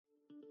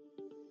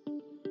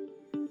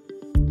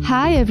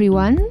Hi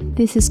everyone,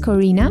 this is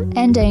Corina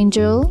and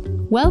Angel.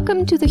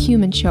 Welcome to The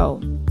Human Show,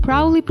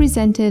 proudly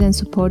presented and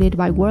supported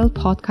by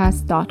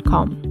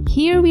worldpodcast.com.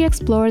 Here we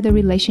explore the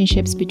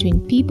relationships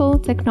between people,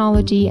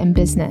 technology, and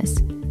business.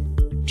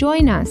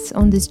 Join us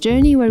on this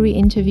journey where we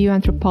interview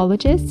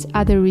anthropologists,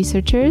 other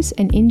researchers,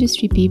 and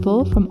industry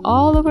people from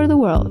all over the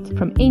world,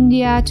 from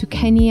India to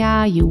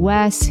Kenya,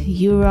 US,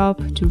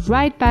 Europe, to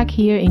right back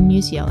here in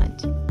New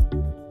Zealand.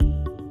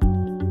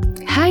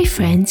 Hi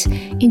friends,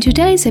 in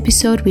today's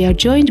episode we are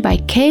joined by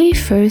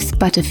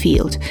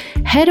Firth-Butterfield,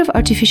 Head of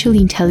Artificial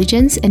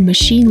Intelligence and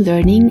Machine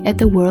Learning at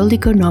the World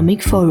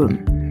Economic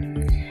Forum.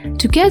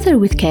 Together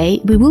with Kay,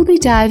 we will be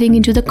diving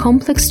into the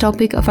complex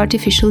topic of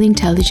artificial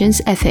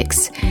intelligence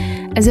ethics.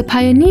 As a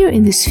pioneer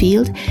in this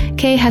field,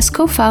 Kay has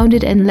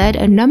co-founded and led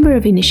a number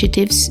of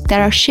initiatives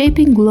that are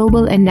shaping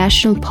global and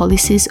national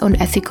policies on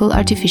ethical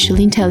artificial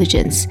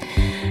intelligence.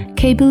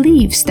 Kay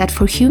believes that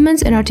for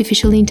humans and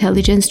artificial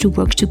intelligence to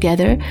work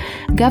together,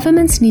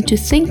 governments need to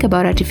think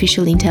about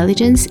artificial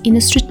intelligence in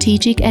a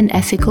strategic and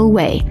ethical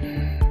way.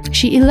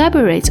 She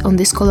elaborates on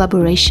this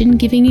collaboration,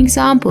 giving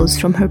examples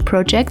from her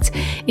projects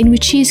in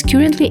which she is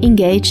currently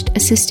engaged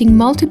assisting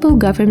multiple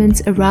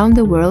governments around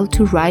the world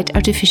to write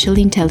artificial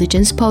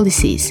intelligence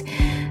policies.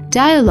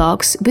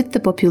 Dialogues with the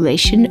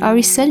population are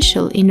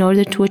essential in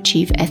order to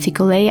achieve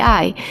ethical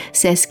AI,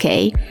 says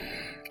Kay,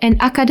 and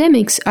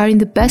academics are in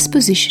the best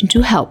position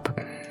to help.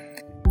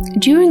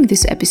 During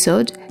this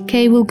episode,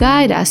 Kay will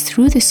guide us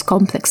through this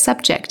complex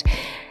subject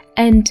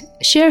and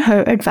share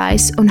her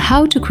advice on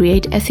how to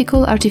create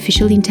ethical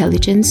artificial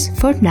intelligence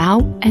for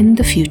now and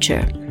the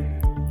future.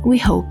 We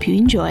hope you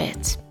enjoy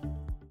it.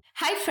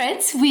 Hi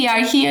friends, we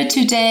are here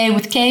today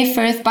with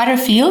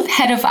Firth-Butterfield,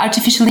 Head of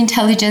Artificial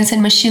Intelligence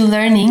and Machine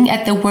Learning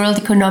at the World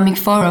Economic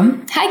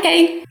Forum. Hi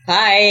Kay!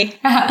 Hi!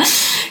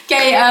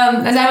 Kay,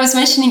 as I was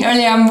mentioning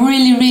earlier, I'm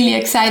really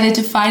excited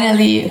to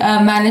finally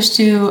manage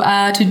to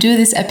do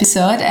this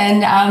episode,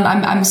 and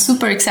I'm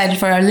super excited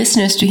for our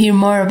listeners to hear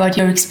more about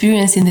your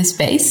experience in this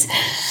space.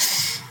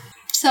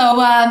 So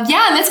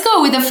let's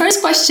go with the first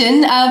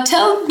question.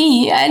 Tell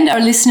me and our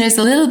listeners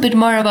a little bit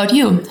more about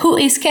you. Who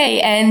is Kay,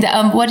 and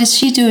what is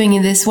she doing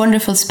in this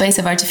wonderful space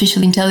of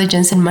artificial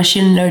intelligence and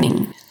machine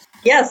learning?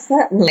 Yes,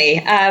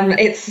 certainly.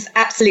 It's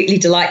absolutely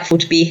delightful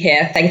to be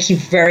here. Thank you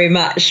very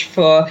much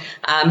for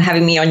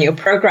having me on your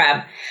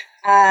program.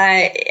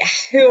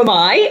 Who am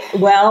I?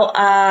 Well,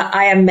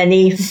 I am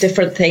many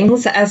different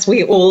things, as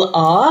we all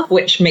are,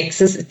 which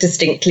makes us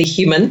distinctly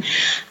human.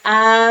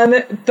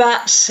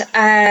 But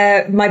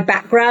my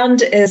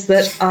background is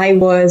that I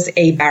was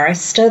a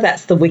barrister.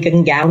 That's the wig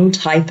and gown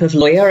type of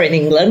lawyer in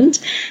England.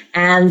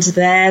 And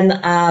then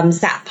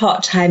sat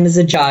part-time as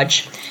a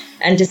judge,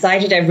 and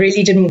decided I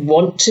really didn't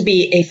want to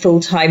be a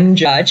full-time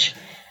judge.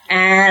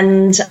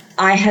 And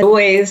I had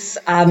always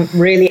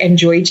really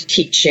enjoyed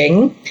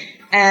teaching.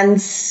 And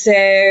so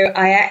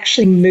I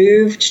actually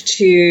moved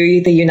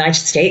to the United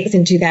States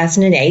in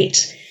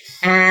 2008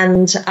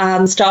 and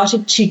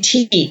started to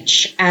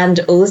teach,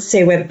 and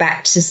also went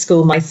back to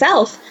school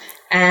myself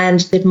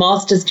and did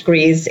master's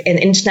degrees in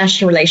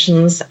international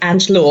relations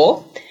and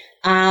law.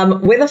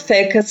 With a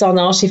focus on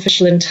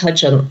artificial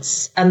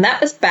intelligence. And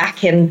that was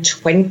back in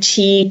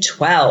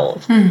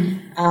 2012,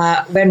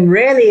 when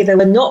really there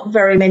were not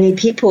very many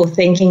people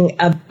thinking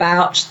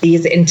about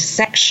these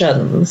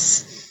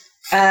intersections.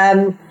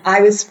 I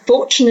was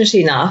fortunate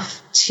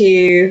enough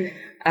to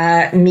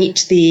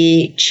meet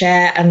the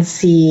chair and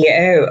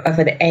CEO of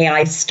an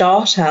AI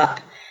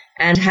startup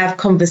and have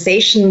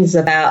conversations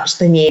about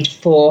the need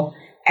for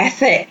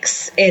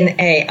ethics in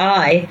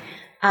AI.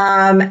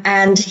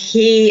 And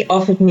he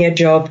offered me a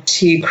job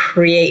to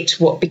create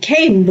what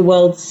became the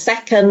world's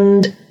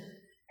second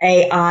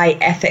AI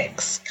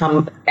ethics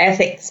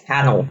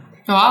panel.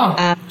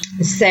 Wow.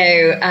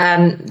 So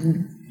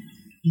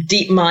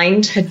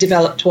DeepMind had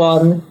developed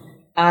one,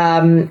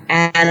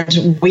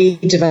 and we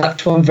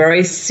developed one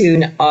very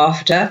soon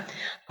after.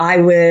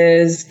 I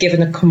was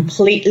given a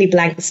completely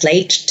blank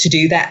slate to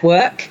do that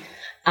work.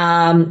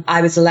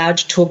 I was allowed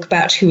to talk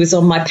about who was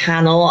on my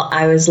panel.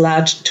 I was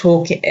allowed to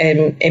talk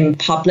in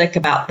public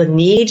about the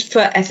need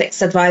for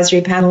ethics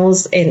advisory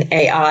panels in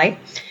AI.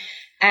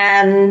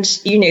 And,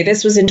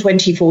 this was in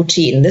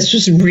 2014. This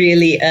was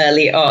really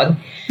early on.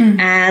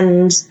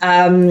 And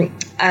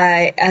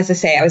as I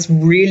say, I was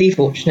really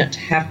fortunate to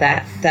have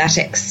that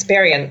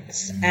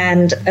experience.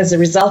 And as a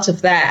result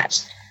of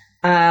that,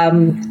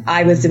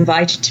 I was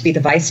invited to be the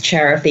vice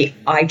chair of the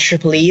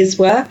IEEE's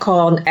work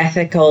on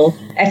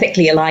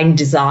ethically aligned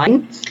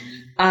design.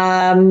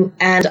 And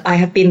I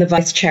have been the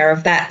vice chair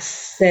of that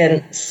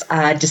since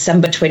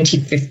December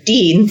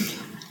 2015.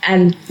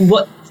 And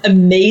what's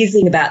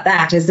amazing about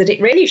that is that it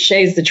really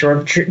shows the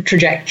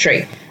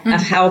trajectory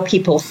of how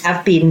people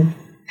have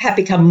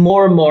become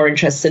more and more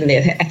interested in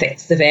the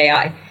ethics of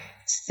AI.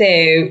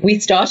 So we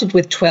started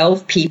with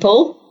 12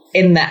 people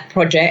in that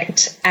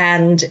project.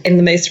 And in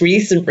the most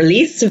recent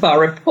release of our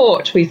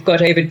report, we've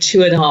got over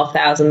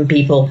 2,500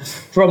 people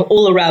from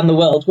all around the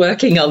world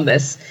working on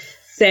this.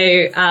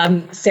 So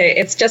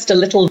it's just a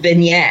little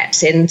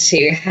vignette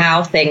into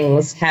how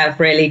things have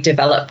really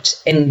developed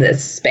in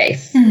this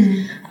space.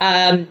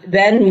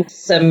 Then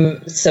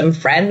some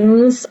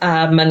friends,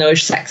 Manoj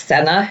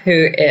Saxena,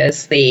 who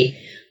is the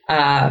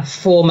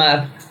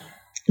former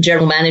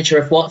general manager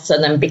of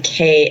Watson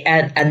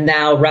and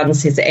now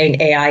runs his own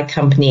AI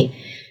company,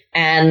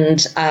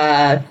 and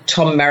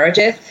Tom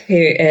Meredith, who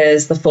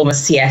is the former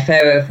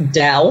CFO of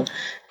Dell,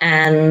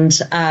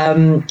 and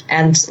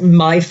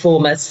my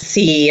former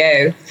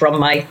CEO from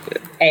my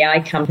AI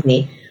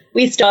company.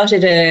 We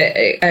started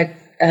a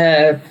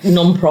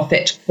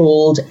nonprofit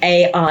called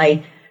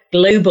AI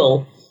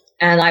Global,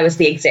 and I was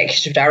the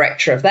executive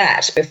director of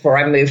that before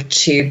I moved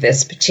to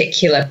this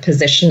particular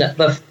position at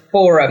the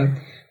forum.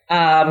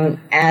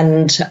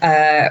 And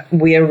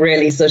we are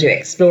really sort of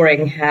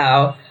exploring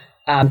how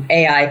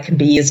AI can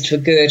be used for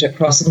good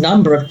across a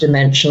number of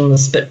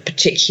dimensions, but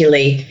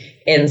particularly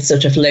in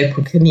sort of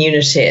local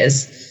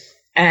communities.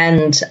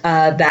 And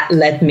that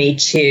led me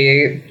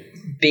to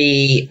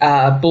be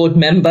a board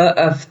member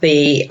of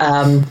the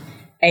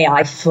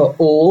AI for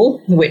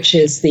All, which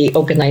is the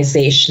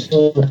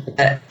organization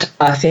that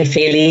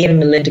Fefeli and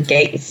Melinda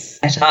Gates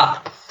set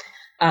up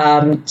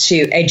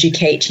to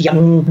educate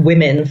young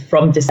women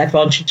from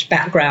disadvantaged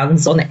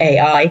backgrounds on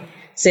AI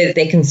so that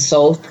they can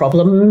solve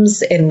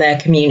problems in their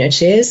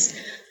communities.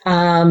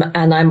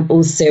 And I'm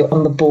also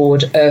on the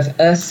board of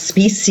Earth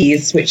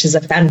Species, which is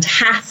a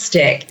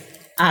fantastic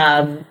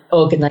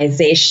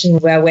organization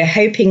where we're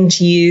hoping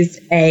to use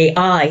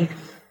AI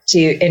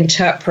to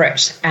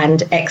interpret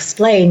and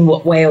explain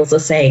what whales are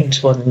saying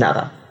to one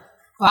another.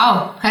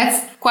 Wow,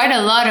 that's quite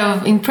a lot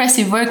of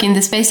impressive work in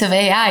the space of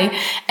AI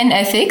and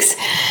ethics.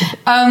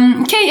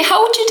 Kay,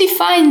 how would you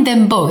define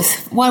them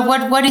both?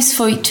 What is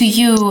to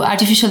you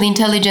artificial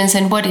intelligence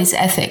and what is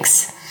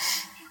ethics?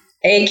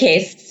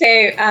 Okay,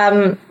 so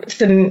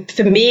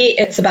for me,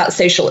 it's about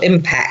social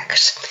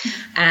impact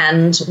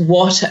and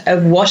what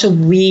are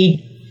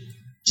we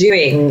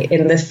doing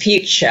in the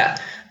future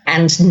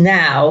and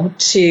now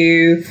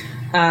to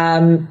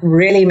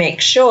really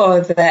make sure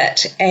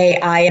that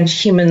AI and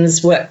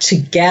humans work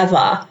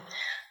together,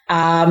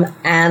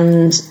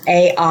 and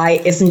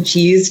AI isn't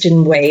used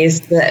in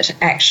ways that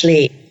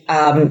actually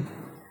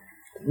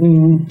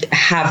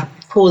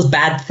cause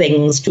bad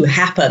things to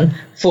happen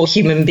for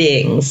human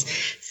beings.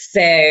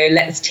 So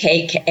let's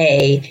take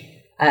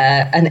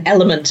an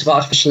element of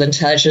artificial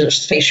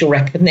intelligence, facial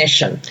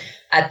recognition.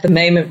 At the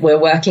moment, we're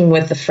working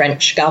with the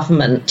French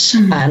government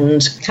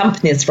and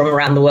companies from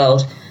around the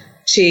world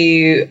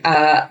to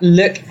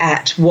look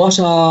at what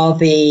are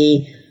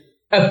the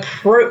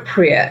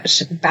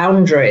appropriate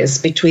boundaries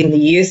between the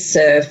use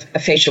of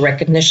facial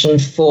recognition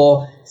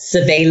for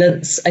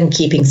surveillance and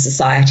keeping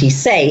society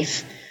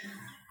safe,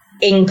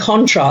 in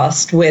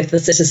contrast with the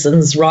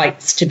citizens'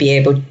 rights to be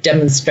able to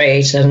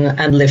demonstrate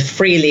and live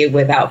freely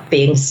without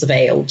being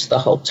surveilled the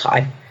whole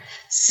time.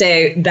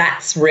 So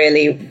that's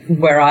really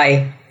where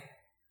I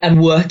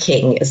am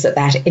working, is at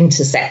that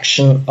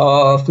intersection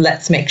of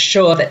let's make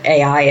sure that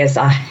AI is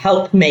a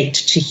helpmate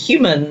to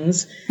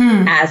humans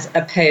as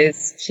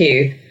opposed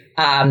to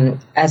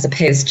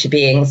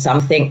being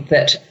something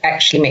that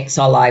actually makes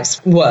our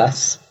lives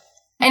worse.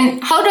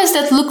 And how does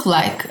that look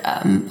like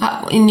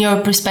in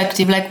your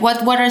perspective? Like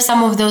what are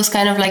some of those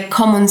kind of like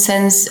common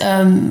sense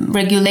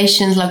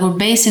regulations, like or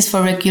basis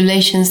for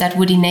regulations that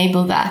would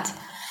enable that?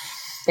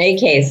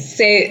 Okay,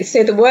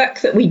 so the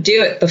work that we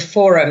do at the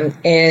forum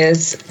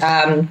is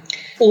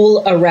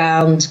all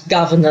around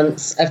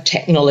governance of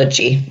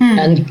technology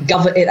and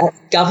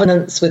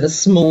governance with a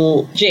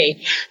small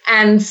g.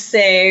 And so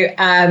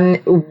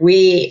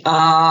we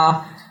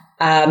are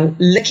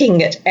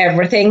looking at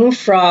everything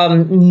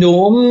from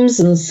norms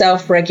and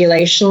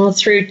self-regulation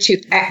through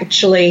to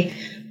actually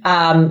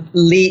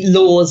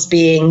laws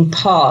being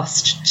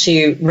passed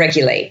to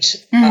regulate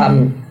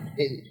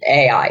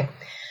AI.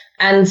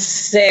 And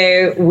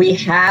so we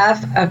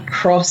have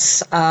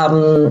across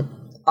our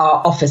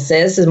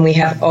offices, and we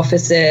have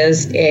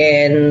offices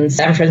in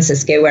San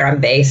Francisco, where I'm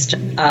based,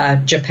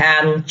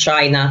 Japan,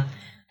 China,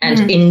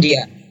 and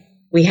India.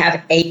 We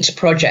have 8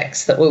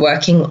 projects that we're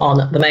working on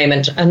at the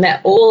moment, and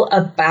they're all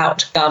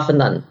about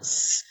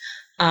governance.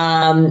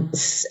 And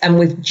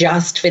we've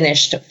just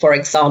finished, for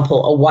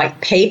example, a white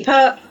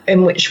paper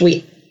in which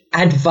we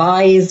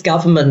advise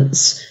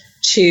governments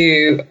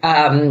to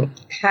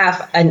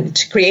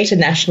to create a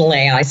national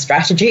AI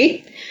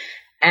strategy.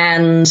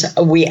 And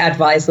we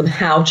advise them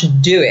how to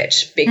do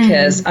it,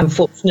 because I'm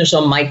fortunate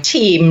on my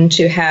team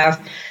to have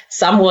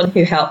someone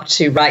who helped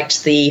to write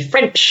the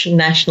French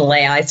national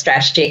AI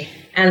strategy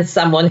and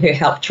someone who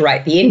helped to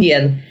write the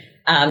Indian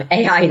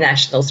AI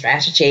national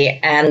strategy.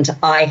 And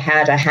I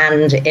had a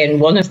hand in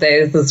one of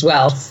those as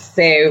well.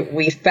 So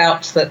we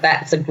felt that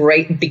that's a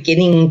great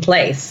beginning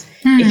place.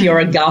 If you're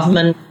a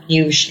government,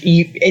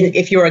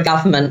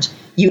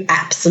 you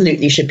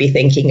absolutely should be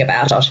thinking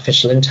about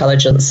artificial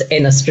intelligence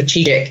in a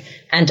strategic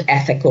and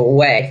ethical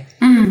way.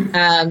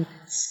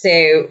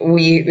 So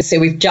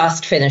we've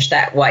just finished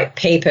that white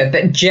paper,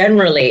 but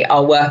generally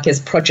our work is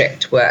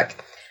project work.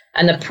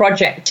 And the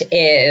project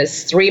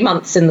is 3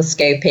 months in the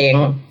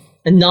scoping,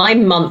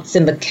 9 months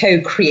in the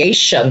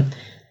co-creation.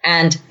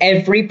 And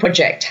every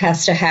project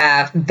has to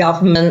have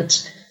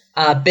government,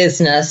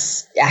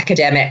 business,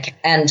 academic,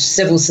 and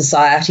civil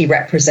society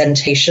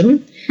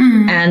representation.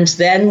 And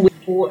then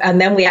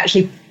we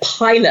actually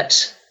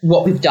pilot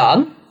what we've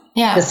done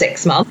for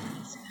 6 months.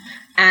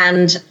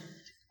 And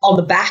on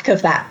the back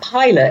of that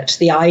pilot,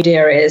 the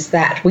idea is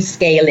that we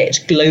scale it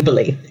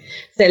globally.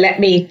 So let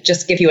me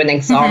just give you an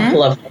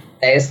example of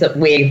those that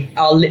we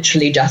are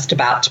literally just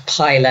about to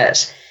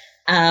pilot.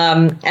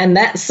 And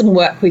that's some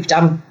work we've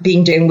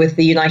been doing with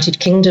the United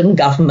Kingdom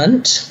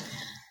government.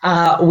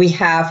 We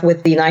have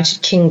with the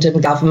United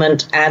Kingdom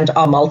government and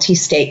our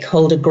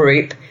multi-stakeholder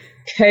group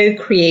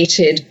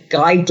co-created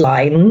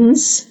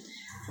guidelines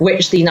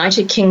which the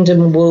United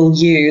Kingdom will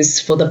use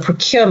for the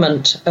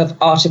procurement of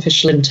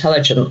artificial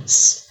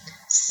intelligence.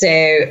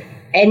 So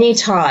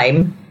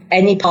anytime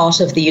any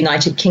part of the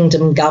United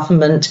Kingdom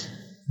government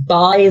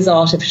buys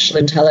artificial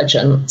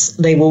intelligence,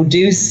 they will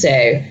do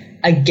so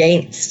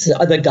against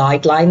the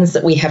guidelines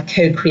that we have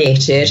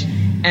co-created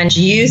and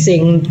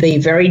using the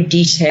very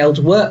detailed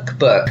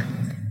workbook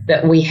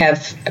that we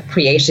have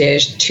created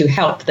to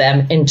help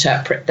them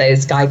interpret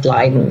those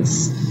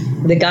guidelines.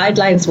 The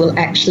guidelines will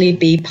actually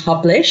be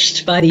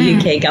published by the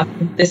UK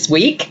government this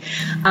week,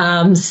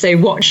 so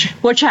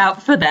watch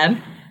out for them.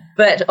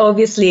 But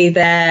obviously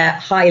they're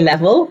high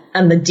level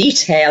and the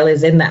detail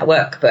is in that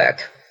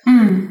workbook.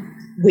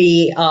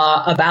 We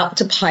are about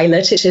to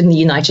pilot it in the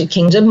United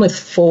Kingdom with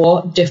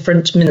 4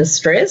 different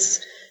ministries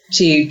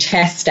to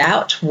test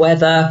out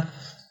whether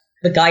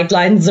the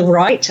guidelines are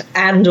right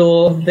and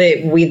or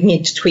we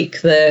need to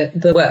tweak the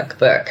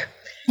workbook.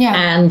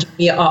 And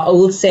we are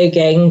also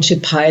going to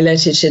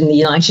pilot it in the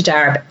United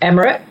Arab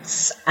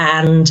Emirates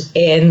and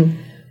in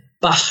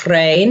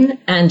Bahrain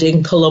and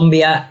in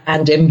Colombia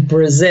and in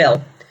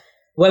Brazil.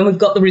 When we've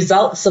got the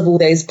results of all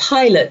those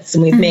pilots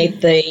and we've made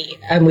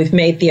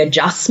the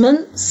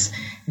adjustments,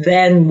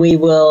 then we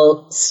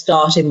will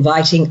start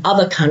inviting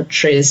other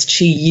countries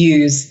to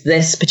use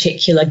this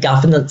particular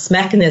governance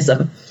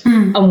mechanism.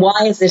 And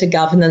why is it a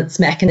governance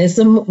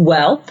mechanism?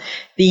 Well,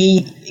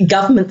 the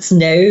governments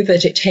know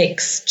that it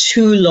takes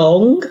too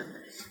long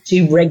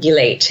to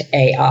regulate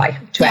AI,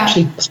 to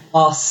actually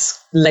pass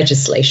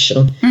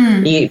legislation,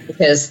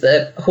 because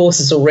the horse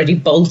is already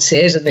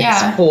bolted and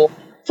it's four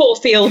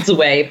fields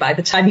away by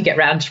the time you get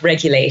around to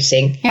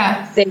regulating.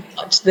 So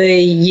what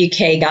the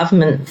UK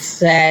government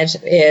said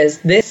is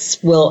this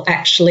will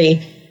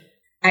actually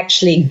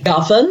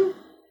govern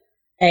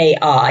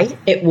AI.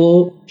 It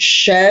will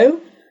show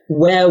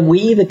where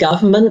we, the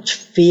government,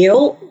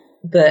 feel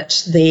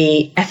that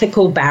the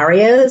ethical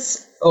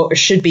barriers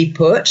should be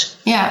put,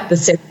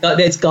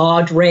 those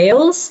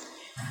guardrails.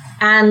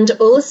 And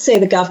also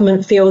the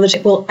government feel that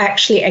it will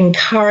actually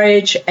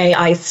encourage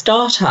AI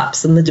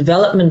startups and the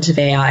development of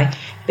AI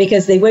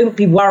because they won't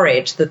be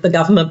worried that the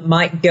government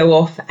might go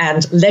off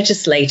and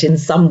legislate in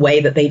some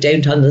way that they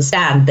don't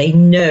understand. They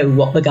know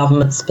what the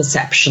government's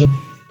perception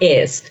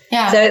is.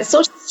 So it's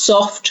sort of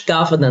soft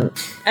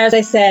governance. As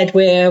I said,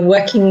 we're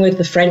working with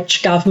the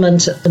French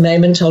government at the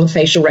moment on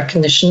facial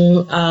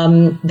recognition.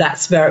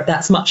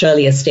 That's much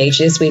earlier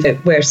stages.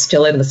 We're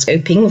still in the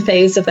scoping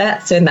phase of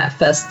that. So in that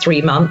first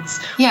 3 months,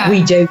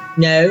 we don't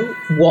know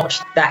what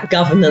that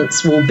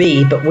governance will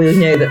be, but we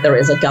know that there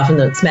is a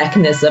governance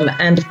mechanism.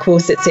 And of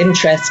course, it's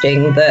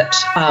interesting that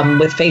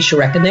with facial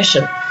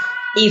recognition,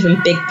 even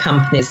big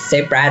companies,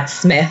 so Brad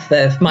Smith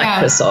of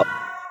Microsoft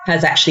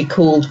has actually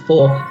called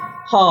for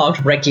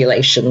hard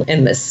regulation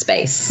in this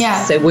space.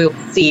 So we'll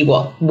see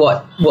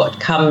what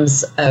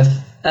comes of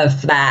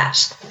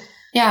that.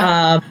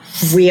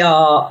 We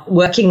are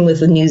working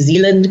with the New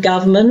Zealand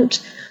government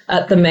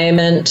at the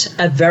moment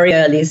at very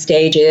early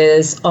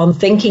stages on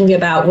thinking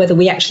about whether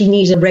we actually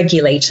need a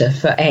regulator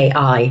for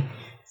AI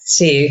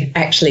to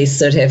actually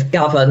sort of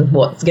govern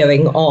what's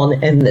going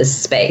on in this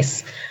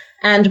space.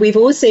 And we've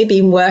also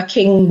been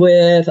working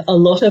with a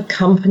lot of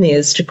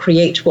companies to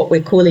create what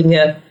we're calling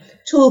a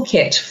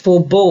toolkit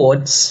for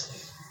boards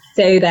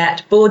so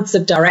that boards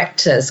of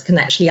directors can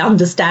actually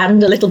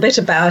understand a little bit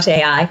about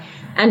AI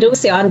and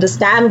also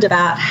understand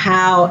about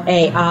how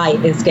AI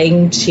is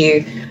going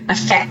to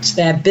affect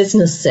their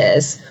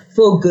businesses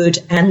for good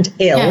and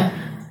ill.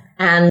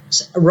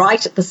 And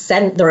right at the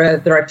center,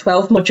 there are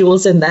 12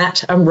 modules in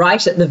that, and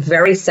right at the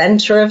very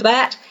center of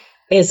that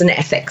is an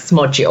ethics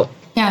module.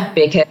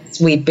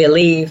 Because we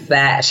believe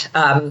that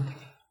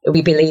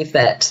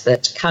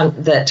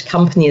that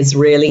companies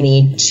really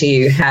need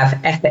to have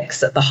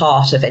ethics at the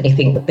heart of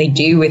anything that they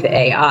do with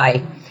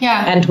AI.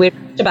 And we're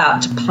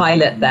about to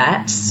pilot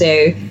that.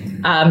 So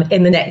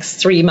in the next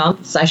 3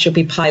 months, I shall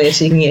be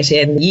piloting it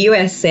in the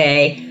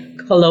USA,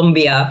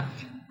 Colombia,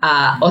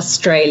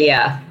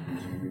 Australia,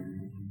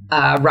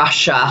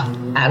 Russia,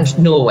 and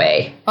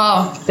Norway.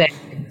 So,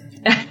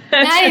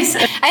 nice.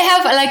 I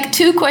have like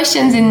 2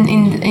 questions in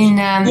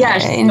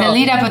the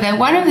lead up of that.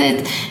 One of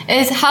it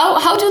is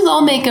how do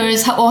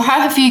lawmakers, or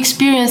how have you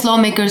experienced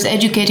lawmakers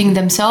educating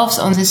themselves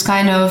on this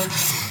kind of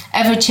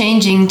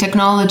ever-changing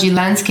technology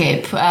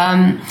landscape.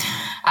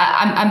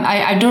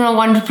 I don't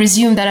want to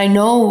presume that I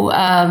know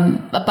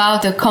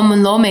about the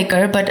common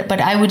lawmaker, but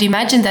I would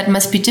imagine that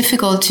must be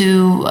difficult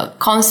to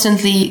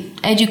constantly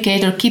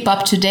educate or keep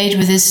up to date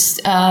with these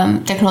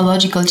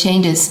technological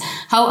changes.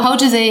 How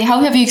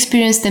have you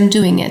experienced them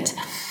doing it?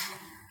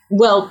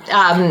 Well,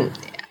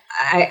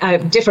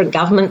 different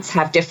governments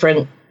have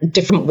different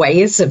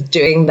ways of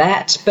doing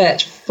that.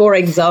 But for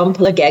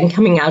example, again,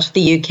 coming out of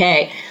the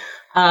UK,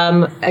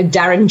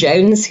 Darren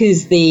Jones,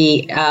 who's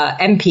the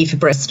MP for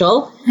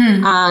Bristol,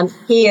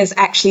 he is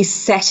actually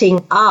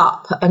setting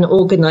up an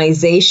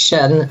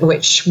organisation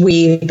which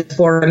we, the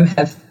Forum,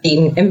 have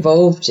been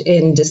involved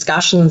in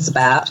discussions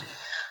about,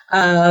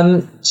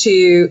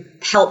 to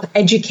help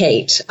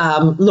educate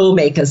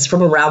lawmakers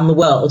from around the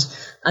world.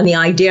 And the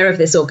idea of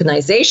this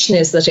organisation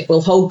is that it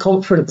will hold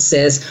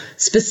conferences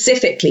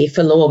specifically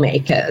for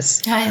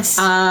lawmakers. Nice.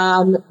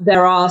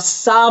 There are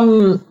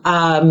some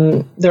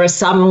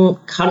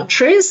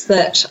countries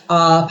that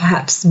are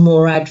perhaps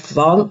more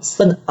advanced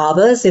than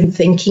others in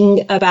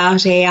thinking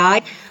about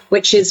AI,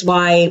 which is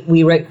why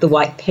we wrote the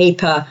white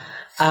paper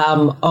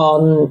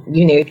on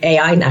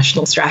AI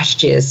national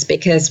strategies,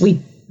 because we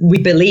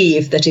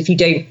believe that if you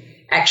don't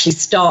actually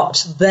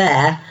start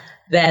there,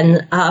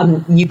 then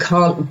you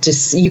can't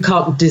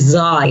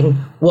design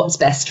what's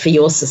best for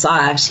your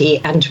society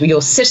and for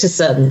your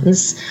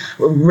citizens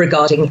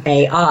regarding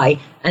AI.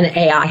 And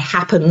AI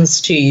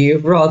happens to you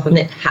rather than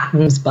it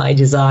happens by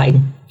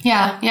design.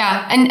 Yeah.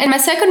 And my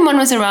second one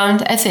was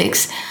around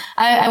ethics.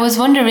 I was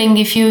wondering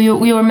if you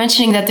were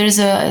mentioning that there's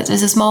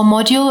a small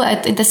module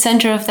at the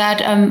center of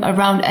that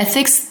around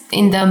ethics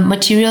in the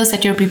materials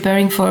that you're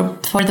preparing for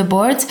the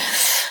boards.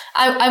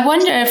 I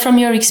wonder, from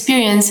your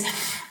experience,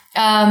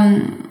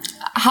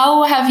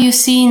 how have you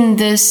seen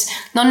this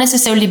not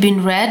necessarily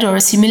been read or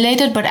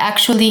assimilated, but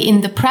actually in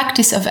the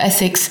practice of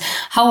ethics?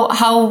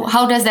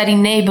 How does that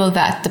enable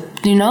that?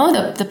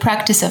 The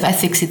practice of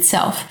ethics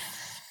itself.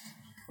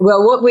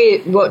 Well, what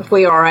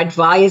we are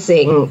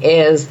advising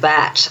is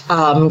that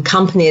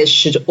companies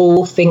should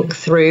all think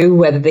through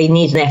whether they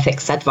need an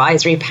ethics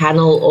advisory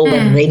panel or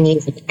whether they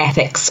need an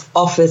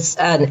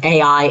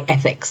AI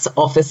ethics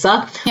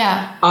officer.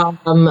 Yeah.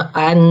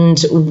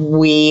 And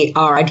we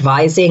are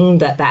advising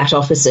that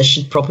officer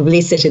should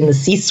probably sit in the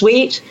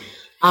C-suite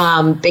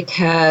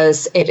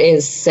because it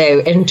is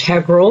so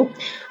integral.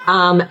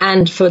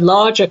 And for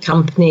larger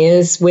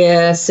companies,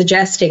 we're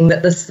suggesting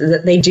that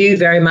they do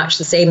very much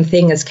the same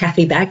thing as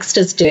Kathy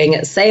Baxter's doing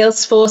at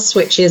Salesforce,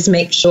 which is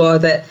make sure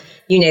that,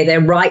 they're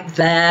right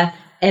there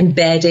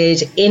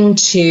embedded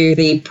into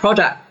the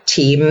product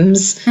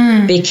teams,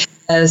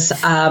 because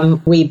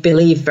we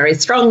believe very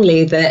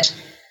strongly that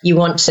you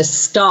want to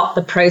start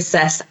the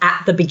process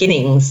at the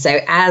beginning. So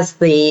as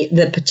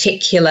the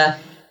particular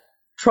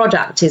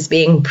product is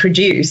being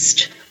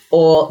produced,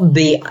 or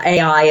the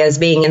AI is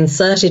being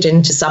inserted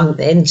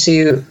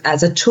into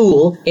as a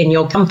tool in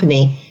your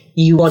company,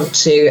 you want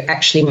to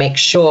actually make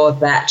sure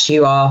that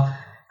you are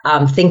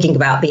thinking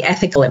about the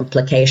ethical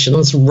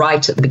implications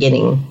right at the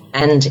beginning,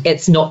 and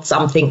it's not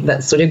something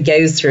that sort of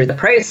goes through the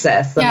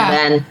process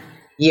and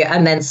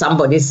then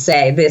somebody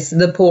say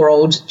the poor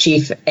old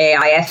chief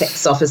AI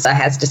ethics officer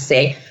has to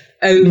say,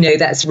 oh no,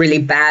 that's a really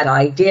bad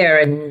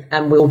idea,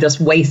 and we'll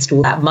just waste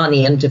all that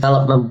money and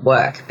development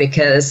work,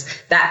 because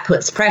that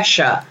puts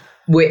pressure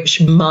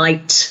which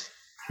might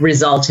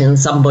result in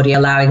somebody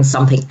allowing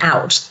something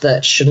out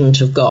that shouldn't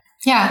have gone.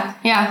 Yeah.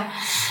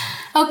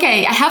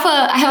 Okay, I have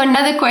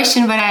another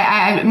question, but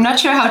I'm not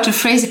sure how to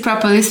phrase it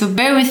properly, so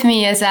bear with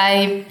me as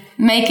I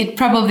make it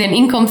probably an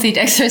incomplete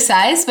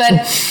exercise. But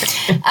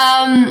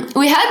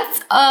we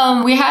had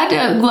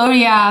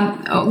Gloria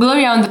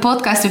on the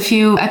podcast a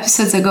few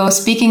episodes ago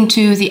speaking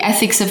to the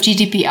ethics of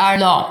GDPR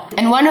law,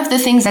 and one of the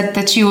things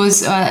that she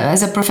was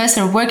as a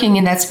professor working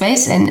in that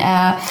space and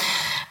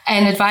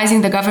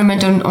advising the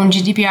government on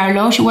GDPR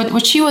law,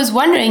 what she was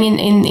wondering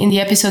in the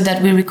episode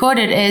that we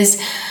recorded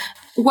is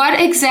what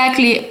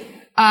exactly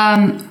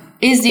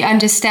is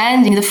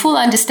the full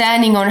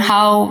understanding on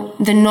how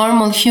the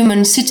normal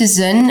human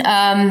citizen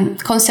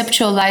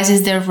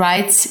conceptualizes their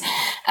rights,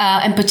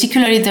 and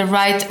particularly the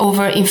right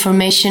over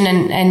information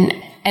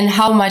and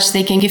how much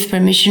they can give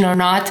permission or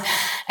not,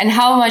 and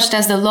how much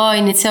does the law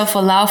in itself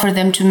allow for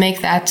them to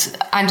make that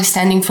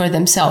understanding for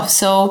themselves.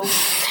 So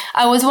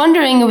I was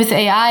wondering with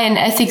AI and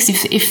ethics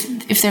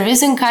if there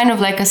isn't kind of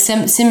like a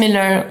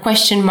similar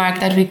question mark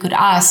that we could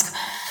ask,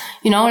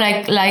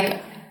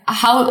 like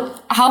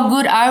how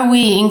good are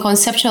we in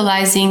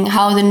conceptualizing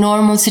how the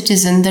normal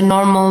citizen,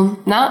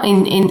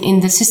 in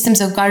the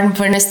systems of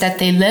governance that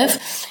they live,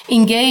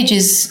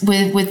 engages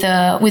with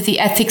the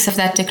ethics of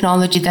that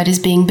technology that is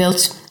being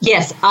built?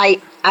 Yes,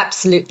 I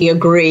absolutely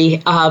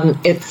agree.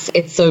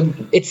 It's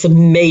a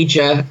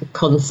major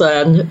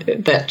concern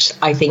that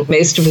I think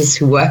most of us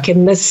who work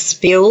in this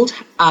field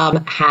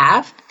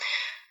have.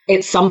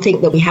 It's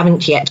something that we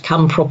haven't yet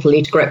come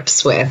properly to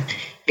grips with,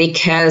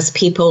 because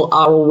people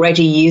are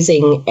already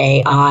using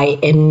AI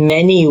in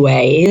many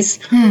ways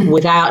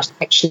without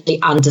actually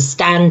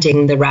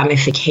understanding the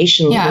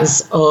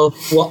ramifications of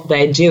what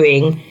they're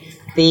doing,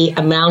 the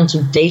amount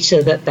of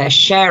data that they're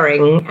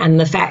sharing, and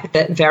the fact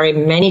that very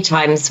many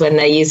times when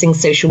they're using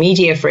social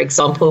media, for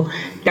example,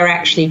 they're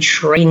actually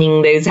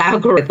training those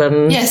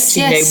algorithms to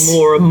know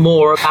more and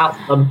more about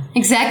them.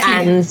 Exactly.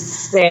 And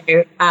so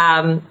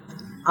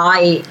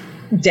I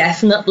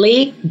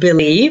definitely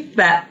believe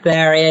that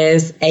there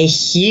is a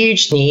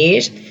huge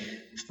need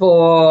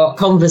for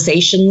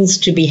conversations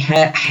to be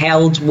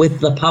held with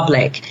the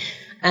public.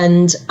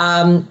 And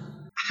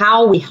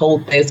how we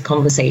hold those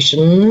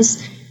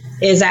conversations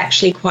is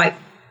actually quite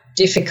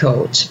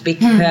difficult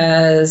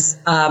because,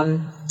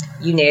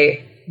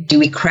 do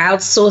we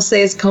crowdsource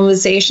those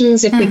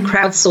conversations? If we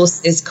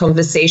crowdsource those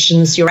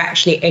conversations, you're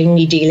actually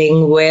only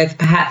dealing with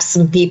perhaps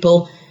some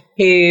people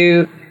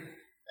who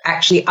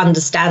actually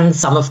understand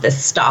some of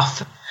this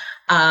stuff.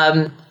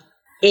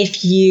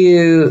 If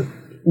you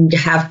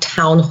have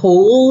town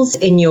halls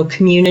in your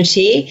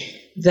community,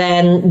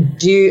 then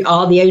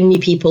are the only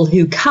people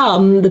who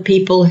come the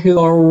people who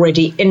are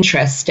already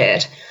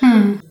interested?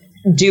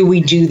 Do we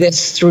do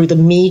this through the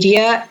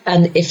media?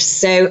 And if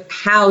so,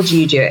 how do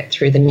you do it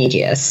through the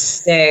media?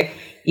 So,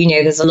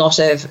 there's a lot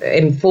of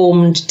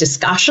informed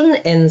discussion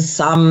in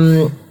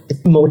some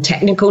more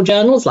technical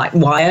journals like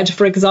Wired,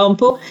 for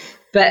example.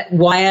 But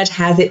Wired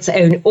has its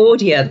own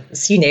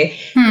audience. You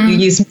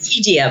use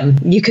Medium.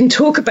 You can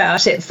talk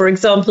about it, for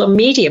example, on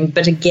Medium.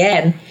 But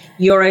again,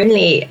 you're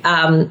only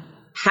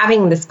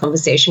having this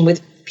conversation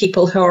with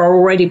people who are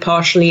already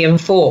partially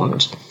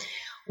informed.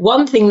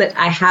 One thing that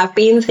I have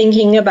been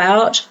thinking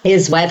about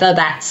is whether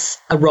that's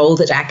a role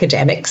that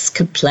academics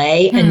could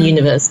play and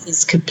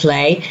universities could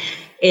play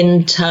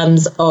in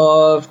terms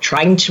of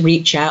trying to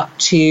reach out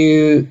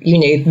to,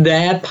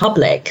 their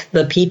public,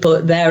 the people,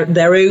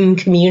 their own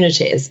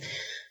communities.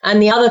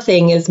 And the other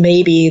thing is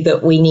maybe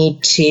that we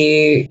need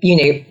to,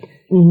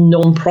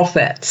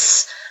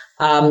 nonprofits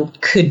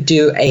could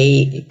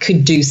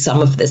do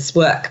some of this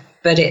work,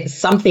 but it's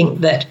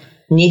something that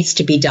needs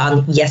to be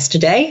done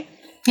yesterday.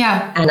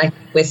 Yeah. And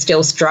we're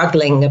still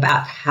struggling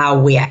about how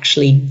we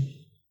actually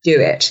do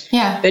it.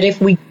 Yeah. But if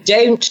we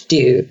don't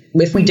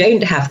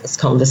have this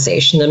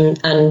conversation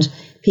and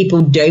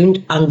people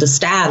don't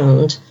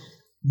understand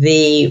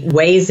the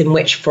ways in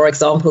which, for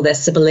example, their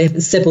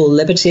civil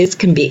liberties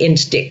can be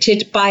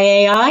interdicted by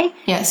AI,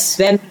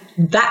 then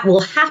that will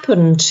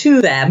happen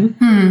to them.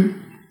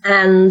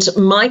 And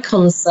my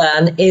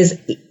concern is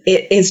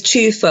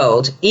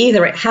twofold.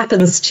 Either it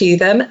happens to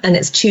them and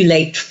it's too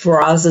late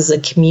for us as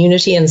a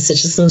community and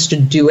citizens to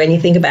do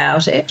anything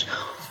about it,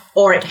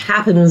 or it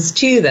happens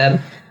to them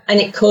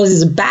and it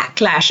causes a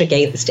backlash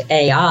against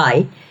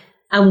AI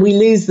and we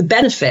lose the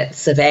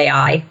benefits of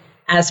AI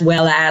as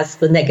well as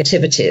the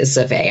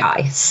negativities of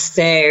AI.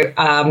 So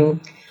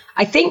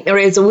I think there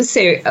is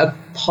also a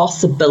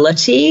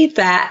possibility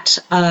that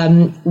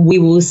we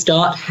will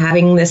start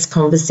having this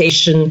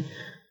conversation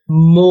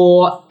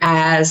more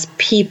as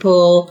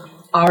people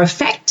are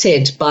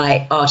affected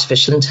by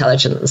artificial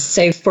intelligence.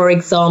 So, for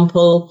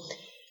example,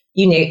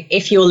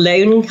 if your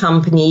loan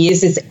company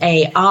uses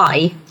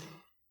AI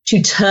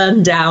to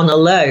turn down a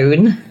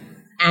loan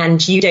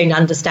and you don't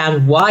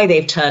understand why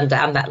they've turned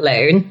down that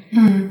loan,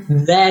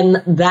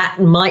 then that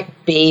might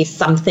be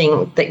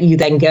something that you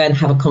then go and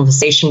have a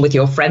conversation with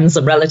your friends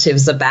and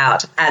relatives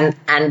about,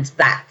 and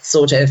that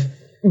sort of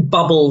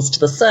bubbles to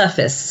the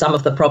surface some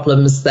of the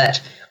problems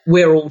that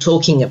we're all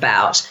talking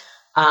about,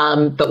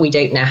 but we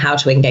don't know how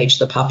to engage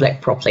the public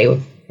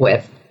properly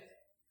with.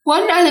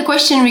 One other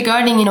question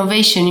regarding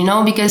innovation,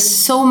 because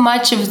so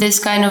much of this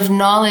kind of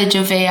knowledge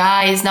of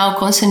AI is now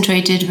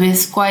concentrated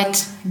with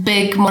quite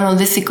big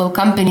monolithical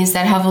companies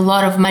that have a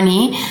lot of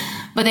money,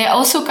 but they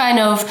also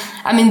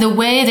the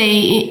way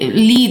they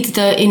lead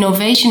the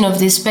innovation of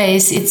this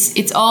space,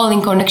 it's all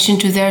in connection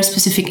to their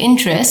specific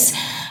interests,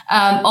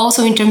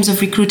 also in terms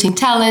of recruiting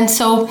talent.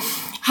 So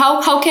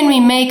how can we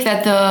make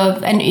that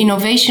an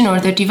innovation or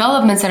the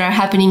developments that are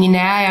happening in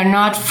AI are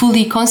not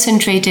fully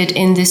concentrated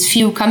in these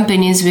few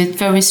companies with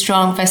very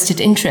strong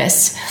vested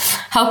interests?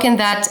 How can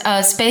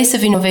that space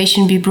of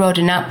innovation be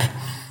broadened up?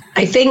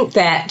 I think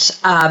that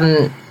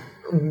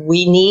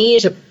we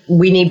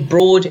need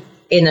broad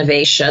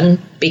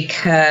innovation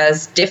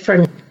because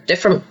different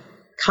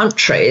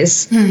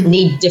countries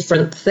need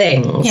different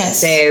things.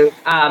 Yes. So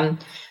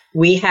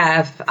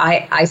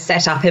I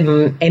set up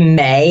in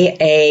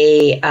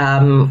May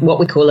what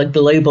we call a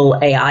global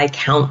AI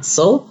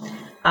council,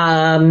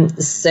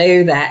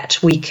 so that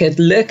we could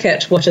look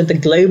at what are the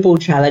global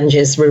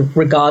challenges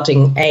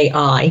regarding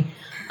AI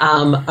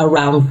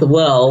around the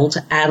world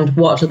and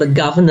what are the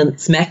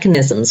governance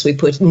mechanisms we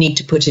need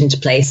to put into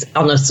place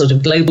on a sort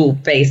of global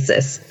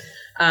basis.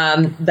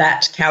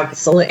 That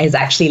council is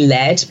actually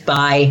led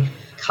by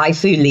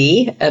Kai-Fu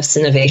Lee of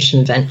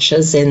Sinovation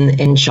Ventures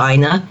in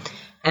China,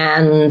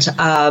 and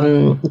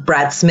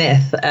Brad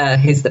Smith,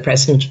 who's the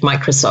president of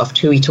Microsoft,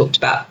 who we talked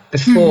about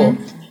before.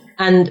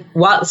 And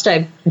whilst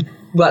I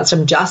whilst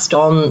I'm just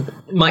on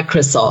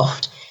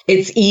Microsoft,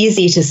 it's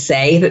easy to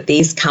say that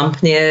these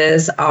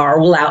companies are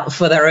all out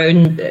for their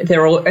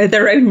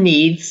own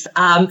needs.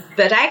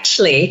 But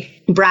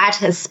actually, Brad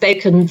has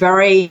spoken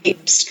very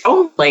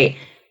strongly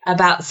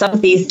about some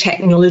of these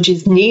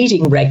technologies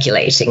needing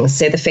regulating.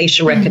 So the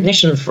facial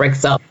recognition, for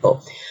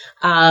example,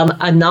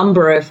 a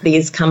number of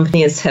these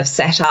companies have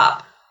set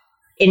up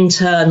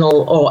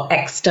internal or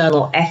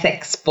external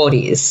ethics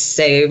bodies.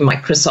 So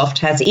Microsoft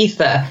has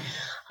Ether.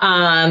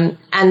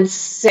 And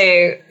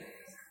so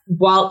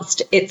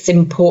whilst it's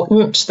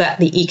important that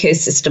the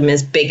ecosystem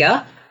is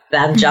bigger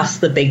than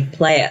just the big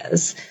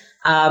players,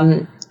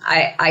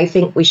 I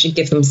think we should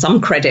give them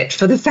some credit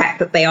for the fact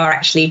that they are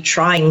actually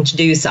trying to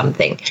do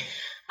something.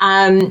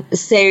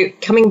 So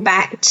coming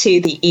back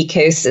to the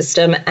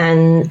ecosystem,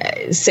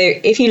 and so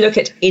if you look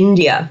at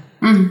India,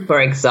 for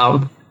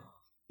example,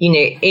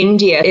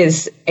 India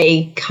is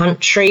a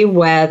country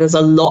where there's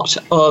a lot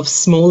of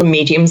small and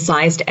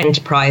medium-sized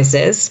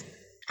enterprises.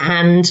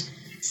 And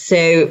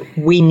so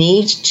we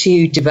need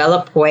to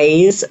develop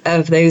ways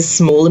of those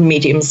small and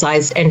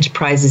medium-sized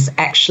enterprises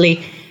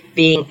actually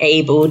being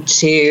able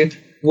to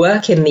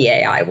work in the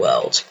AI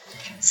world.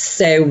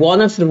 So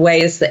one of the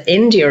ways that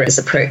India is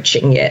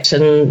approaching it,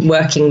 and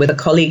working with a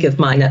colleague of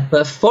mine at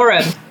the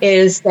forum,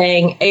 is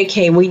saying,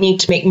 okay, we need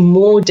to make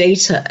more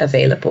data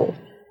available,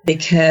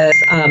 because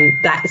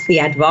that's the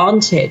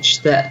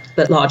advantage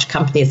that large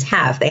companies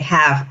have. They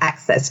have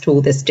access to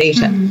all this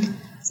data.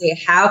 So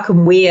how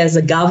can we as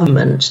a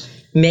government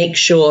make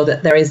sure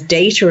that there is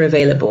data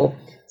available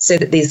so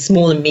that these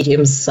small and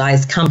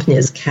medium-sized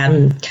companies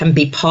can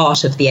be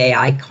part of the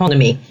AI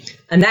economy?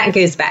 And that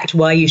goes back to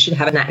why you should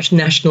have a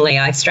national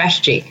AI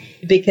strategy,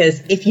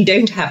 because if you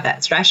don't have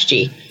that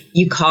strategy,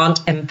 you can't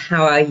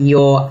empower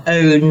your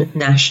own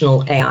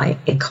national AI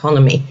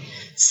economy.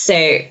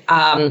 So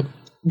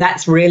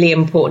that's really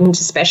important,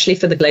 especially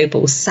for the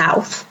global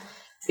south,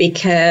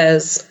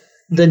 because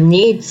the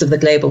needs of the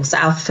global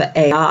south for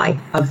AI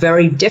are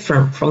very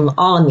different from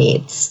our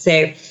needs.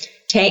 So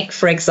take,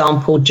 for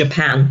example,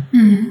 Japan.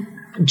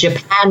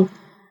 Japan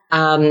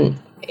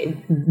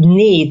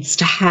needs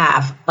to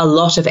have a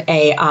lot of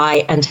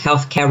AI and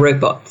healthcare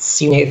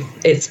robots.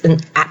 It's an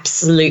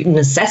absolute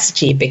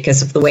necessity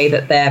because of the way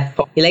that their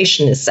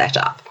population is set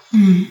up.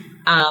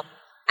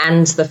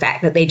 And the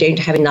fact that they don't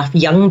have enough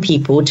young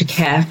people to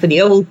care for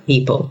the old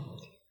people.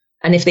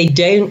 And if they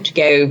don't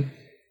go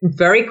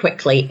very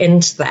quickly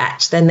into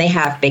that, then they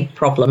have big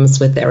problems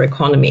with their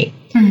economy.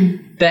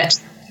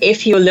 But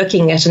if you're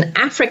looking at an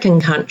African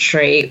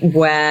country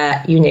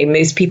where,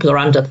 most people are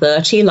under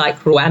 30, like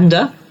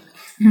Rwanda,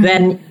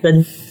 then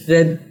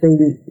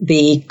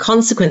the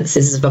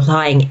consequences of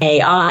applying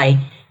AI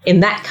in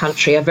that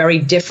country are very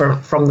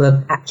different from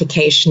the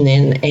application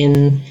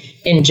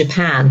in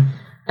Japan.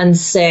 And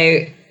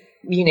so,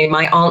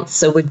 my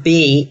answer would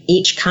be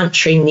each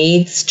country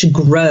needs to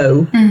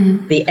grow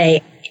the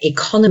AI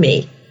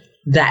economy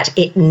that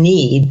it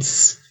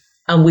needs.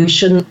 And we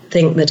shouldn't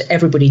think that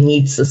everybody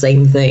needs the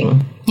same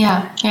thing.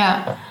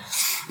 Yeah.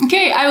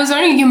 Okay, I was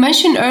wondering, you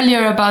mentioned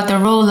earlier about the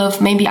role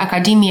of maybe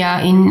academia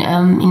in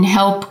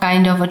help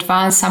kind of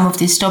advance some of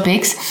these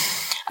topics.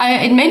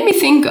 It made me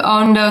think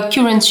on the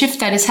current shift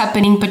that is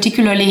happening,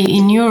 particularly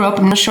in Europe.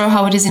 I'm not sure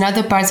how it is in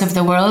other parts of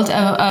the world,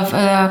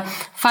 of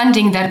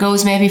funding that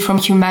goes maybe from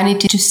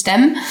humanity to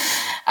STEM.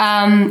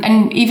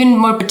 And even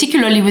more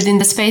particularly within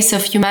the space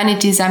of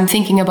humanities, I'm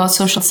thinking about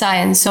social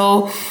science.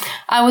 So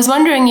I was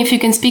wondering if you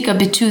can speak a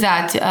bit to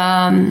that.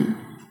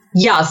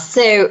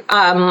 So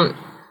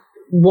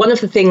one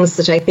of the things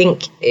that I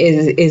think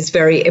is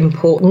very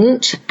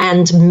important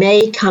and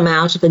may come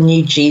out of the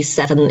new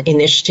G7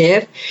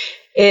 initiative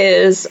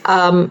is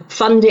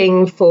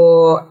funding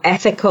for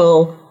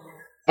ethical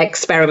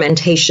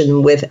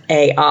experimentation with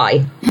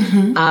AI.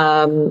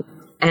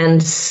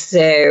 And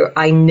so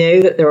I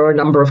know that there are a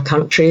number of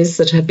countries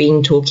that have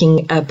been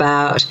talking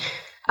about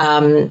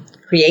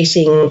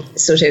creating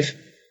sort of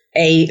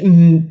a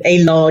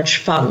large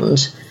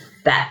fund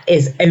that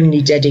is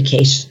only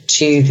dedicated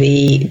to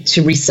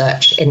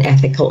research in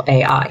ethical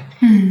AI.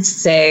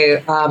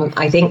 So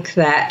I think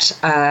that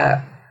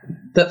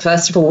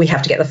first of all, we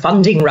have to get the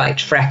funding right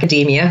for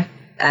academia,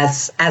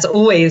 as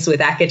always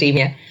with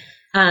academia.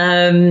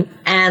 And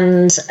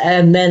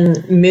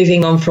then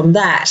moving on from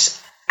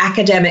that,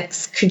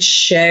 academics could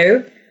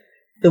show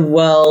the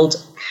world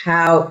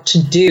how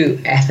to do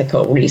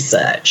ethical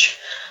research.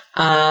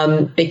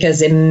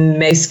 Because in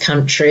most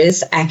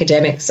countries,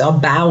 academics are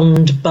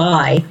bound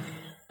by,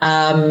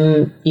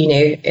 in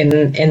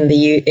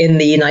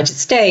the United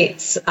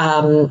States,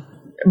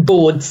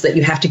 boards that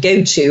you have to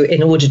go to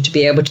in order to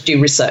be able to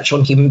do research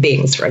on human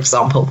beings, for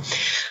example.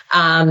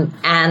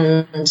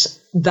 And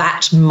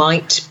that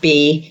might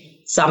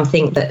be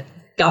something that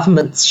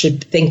governments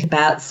should think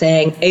about,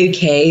 saying,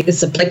 okay,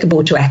 this is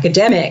applicable to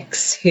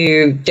academics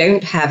who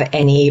don't have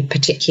any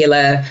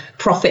particular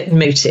profit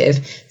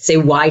motive. So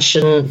why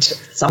shouldn't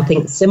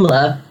something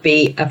similar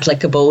be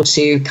applicable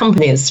to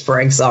companies, for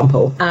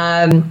example?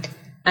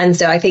 And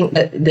so I think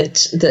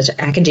that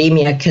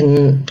academia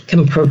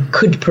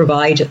could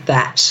provide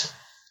that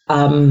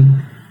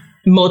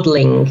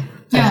modeling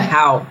of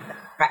how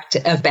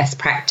of best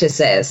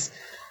practices.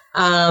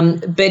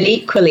 But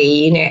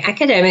equally,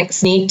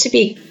 academics need to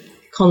be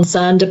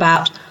concerned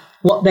about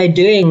what they're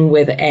doing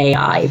with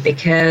AI,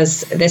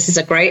 because this is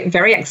a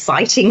very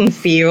exciting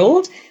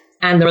field,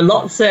 and there are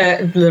lots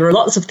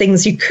of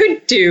things you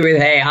could do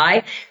with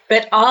AI,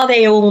 but are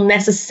they all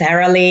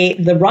necessarily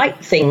the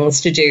right things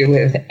to do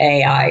with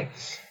AI?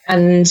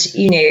 And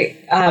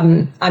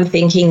I'm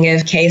thinking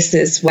of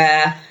cases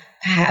where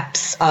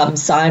perhaps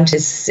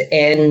scientists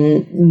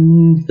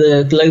in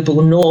the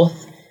global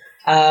north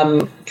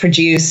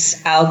produce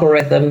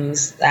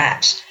algorithms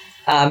that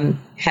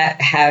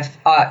have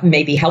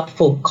maybe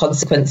helpful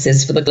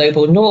consequences for the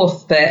global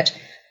north, but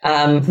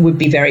would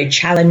be very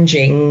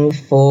challenging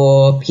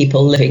for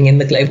people living in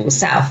the global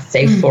south.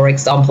 Say, for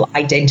example,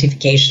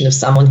 identification of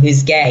someone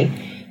who's gay.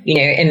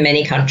 In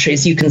many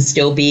countries, you can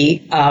still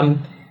be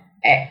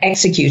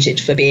executed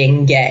for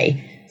being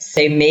gay.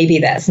 So maybe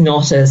that's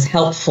not as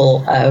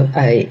helpful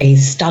a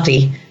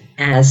study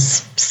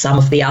as some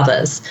of the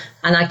others.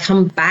 And I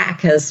come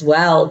back as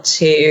well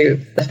to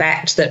the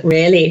fact that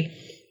really,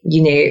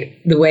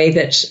 the way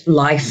that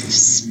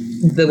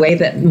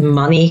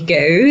money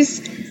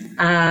goes.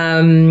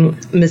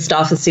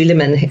 Mustafa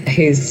Suleyman,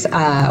 who's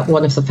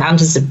one of the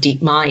founders of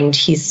DeepMind,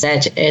 he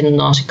said in an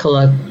article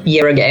a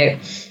year ago,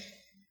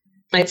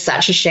 it's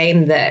such a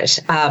shame that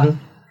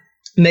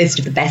most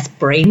of the best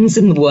brains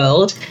in the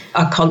world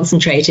are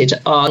concentrated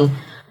on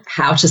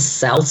how to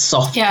sell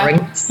soft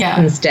drinks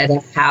instead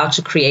of how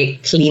to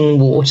create clean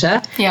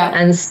water.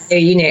 And so,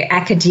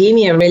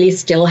 academia really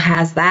still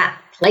has that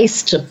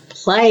place to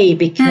play,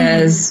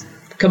 because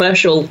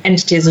commercial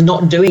entities are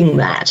not doing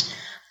that.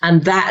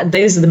 And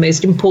those are the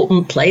most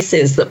important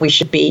places that we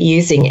should be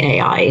using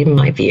AI, in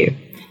my view.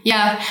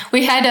 Yeah,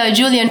 we had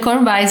Julian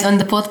Kornweis on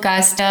the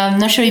podcast. I'm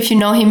not sure if you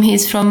know him.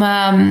 He's from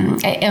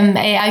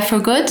AI for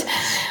Good,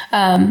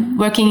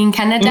 working in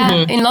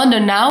Canada, in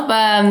London now.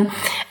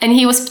 And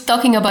he was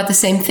talking about the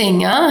same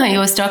thing. He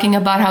was talking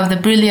about how the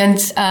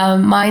brilliant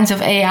minds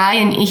of AI,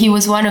 and he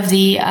was one of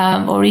the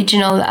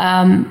original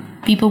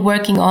people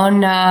working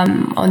on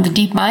the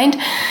DeepMind.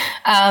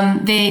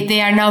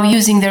 They are now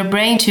using their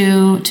brain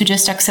to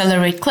just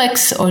accelerate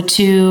clicks, or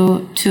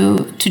to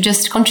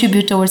just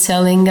contribute towards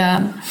selling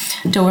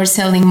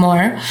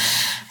more.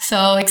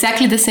 So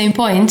exactly the same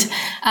point.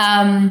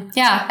 And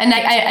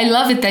I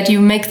love it that you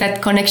make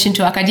that connection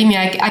to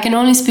academia. I can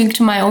only speak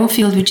to my own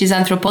field, which is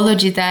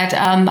anthropology, that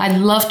I'd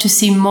love to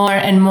see more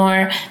and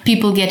more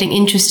people getting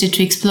interested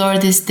to explore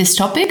this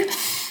topic.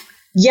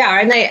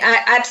 Yeah, and I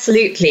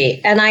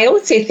absolutely. And I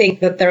also think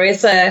that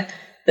there's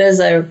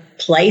a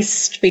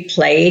place to be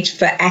played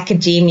for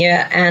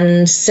academia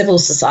and civil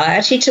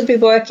society to be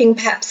working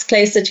perhaps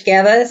closer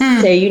together.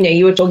 So,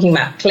 you were talking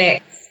about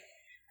clicks,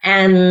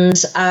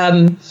 and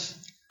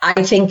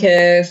I think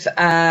of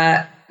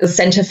the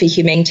Center for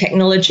Humane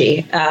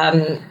Technology,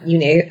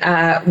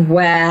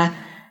 where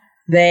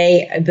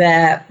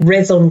their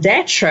raison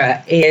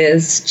d'etre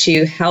is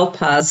to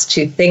help us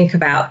to think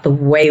about the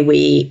way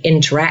we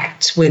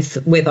interact with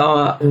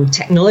our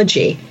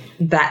technology.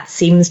 That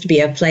seems to be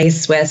a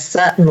place where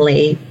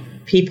certainly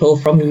people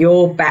from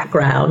your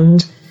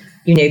background,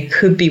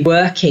 could be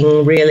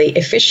working really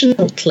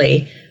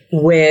efficiently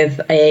with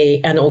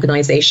an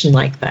organization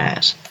like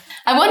that.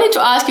 I wanted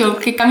to ask you,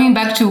 coming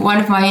back to one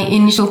of my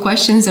initial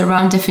questions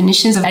around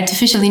definitions of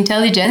artificial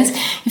intelligence,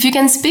 if you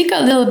can speak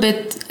a little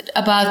bit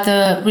about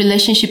the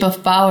relationship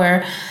of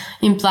power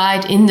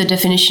implied in the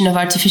definition of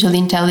artificial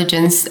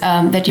intelligence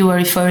that you were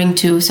referring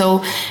to.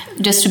 So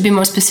just to be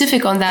more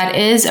specific on that,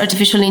 is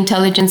artificial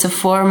intelligence a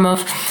form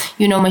of,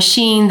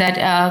 machine that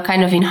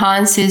kind of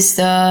enhances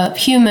the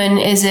human?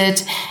 Is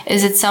it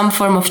some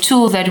form of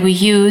tool that we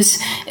use?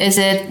 Is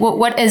it,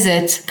 what is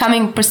it,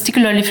 coming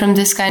particularly from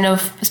this kind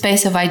of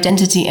space of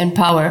identity and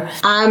power?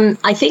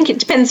 I think it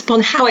depends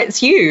upon how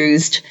it's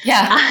used.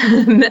 Yeah.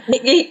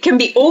 It can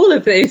be all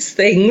of those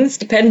things,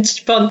 depending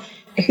upon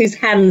whose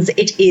hands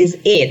it is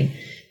in.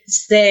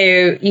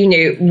 So,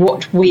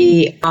 what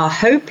we are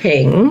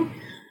hoping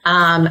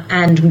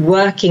and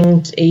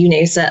working,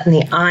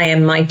 certainly I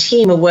and my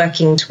team are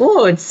working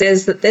towards,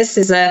 is that this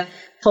is a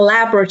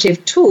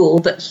collaborative tool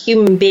that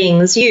human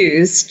beings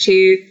use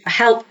to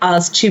help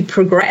us to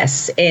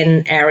progress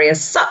in areas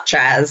such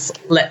as,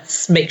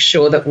 let's make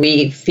sure that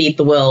we feed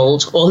the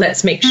world, or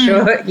let's make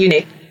sure,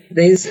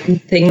 those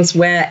things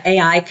where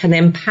AI can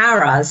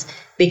empower us,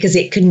 because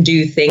it can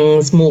do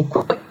things more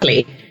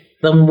quickly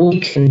than we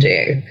can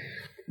do.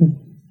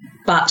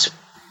 But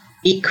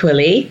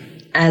equally,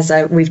 as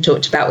we've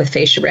talked about with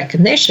facial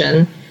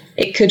recognition,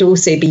 it could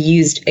also be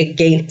used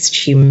against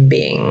human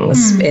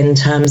beings in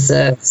terms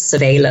of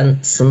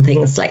surveillance and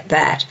things like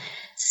that.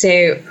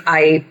 So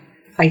I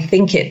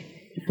think it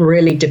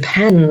really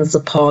depends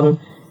upon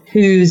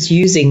who's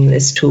using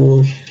this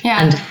tool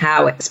and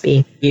how it's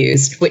being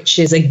used, which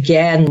is,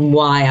 again,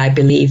 why I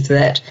believe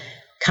that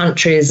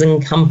countries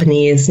and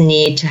companies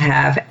need to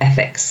have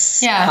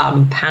ethics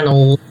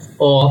panels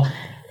or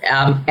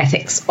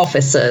ethics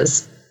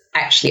officers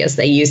actually as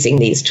they're using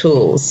these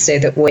tools, so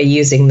that we're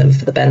using them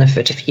for the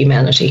benefit of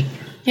humanity.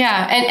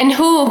 Yeah, and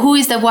who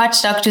is the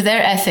watchdog to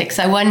their ethics?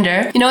 I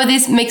wonder.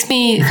 This makes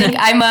me think.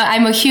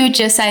 I'm a huge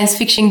science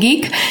fiction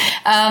geek,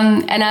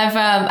 and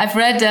I've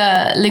read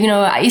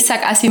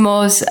Isaac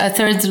Asimov's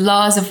Third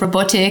Laws of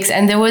Robotics,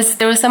 and there was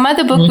some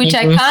other book which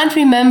I can't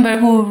remember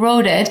who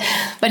wrote it,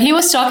 but he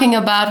was talking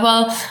about,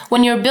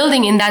 when you're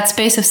building in that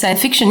space of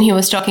science fiction, he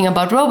was talking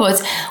about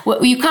robots.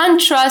 You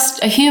can't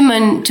trust a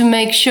human to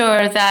make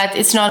sure that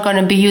it's not going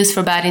to be used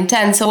for bad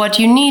intent. So what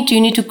you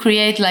need to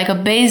create like a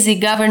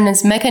basic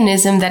governance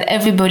mechanism that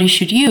everybody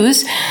should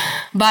use,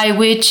 by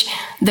which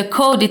the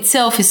code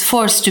itself is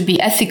forced to be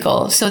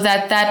ethical, so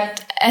that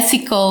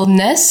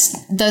ethicalness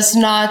does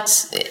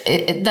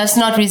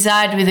not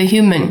reside with a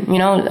human.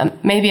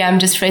 Maybe I'm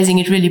just phrasing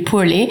it really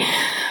poorly,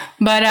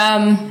 but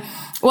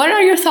what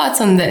are your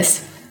thoughts on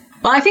this?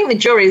 Well, I think the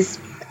jury's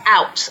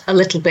out a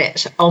little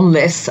bit on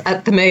this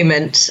at the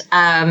moment.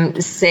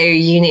 So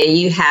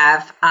you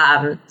have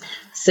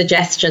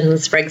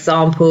suggestions, for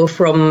example,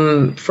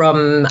 from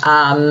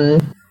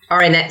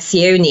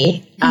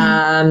Orenezioni,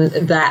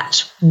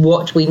 that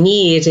what we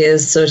need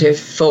is sort of,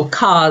 for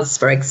cars,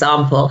 for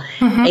example,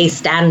 a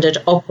standard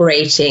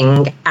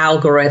operating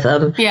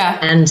algorithm,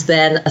 and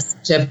then a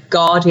sort of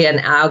guardian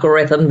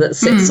algorithm that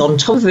sits on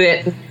top of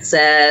it and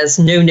says,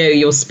 no,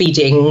 you're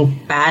speeding,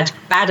 bad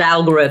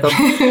algorithm.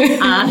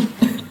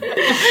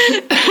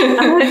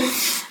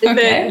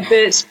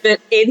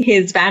 But in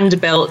his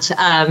Vanderbilt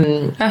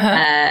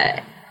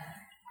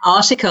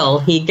article,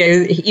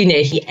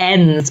 he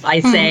ends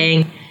by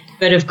saying,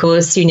 but of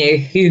course,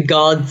 who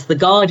guards the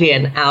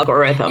guardian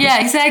algorithm?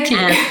 Yeah, exactly.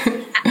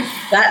 And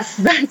that's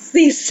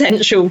the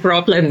essential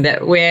problem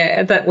that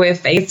we're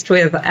faced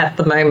with at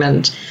the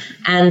moment.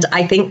 And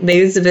I think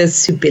those of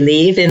us who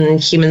believe in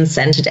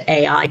human-centered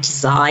AI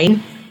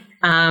design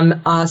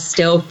are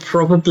still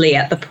probably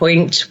at the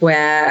point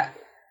where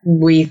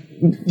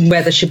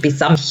there should be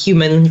some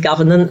human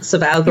governance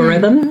of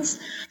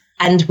algorithms,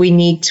 and we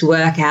need to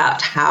work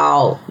out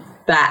how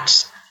that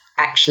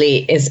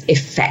actually is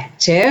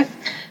effective.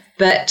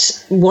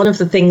 But one of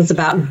the things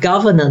about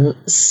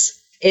governance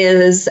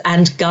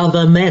and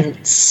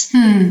governments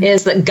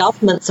is that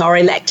governments are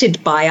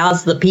elected by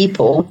us, the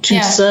people,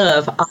 to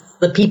serve us,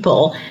 the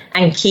people,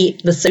 and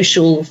keep the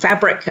social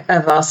fabric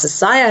of our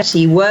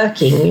society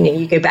working.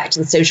 You go back to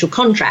the social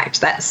contract.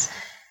 That's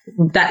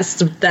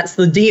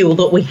the deal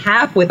that we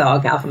have with our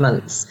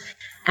governments.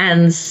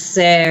 And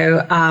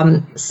so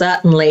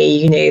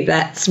certainly,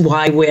 that's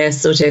why we're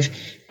sort of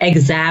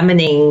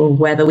examining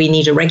whether we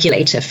need a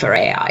regulator for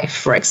AI,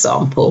 for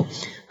example.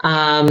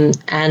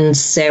 And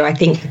so I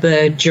think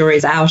the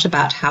jury's out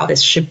about how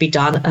this should be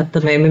done at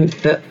the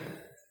moment, but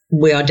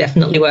we are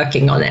definitely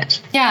working on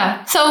it.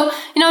 Yeah. So,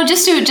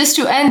 just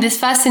to end this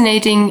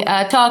fascinating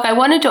talk, I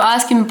wanted to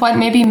ask him what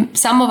maybe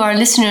some of our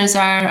listeners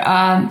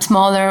are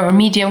smaller or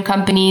medium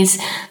companies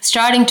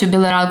starting to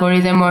build an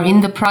algorithm or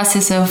in the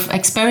process of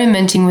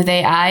experimenting with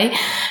AI.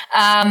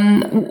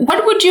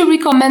 What would you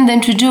recommend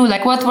them to do?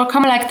 Like what were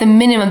kind of like the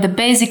minimum, the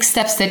basic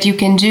steps that you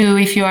can do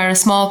if you are a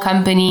small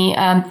company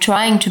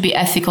trying to be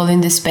ethical in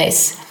this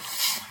space?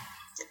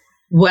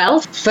 Well,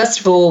 first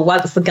of all,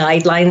 once the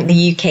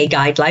UK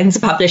guidelines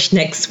are published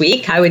next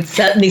week, I would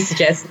certainly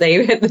suggest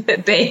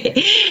that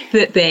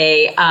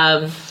they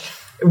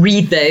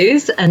read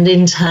those and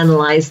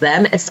internalize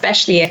them,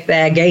 especially if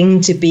they're going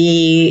to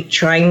be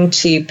trying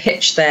to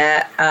pitch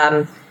their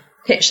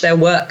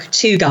work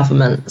to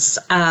governments.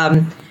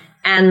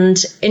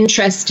 And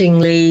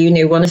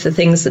interestingly, one of the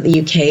things that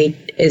the UK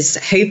is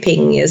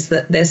hoping is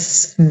that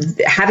this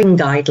having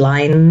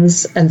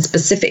guidelines and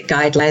specific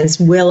guidelines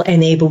will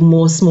enable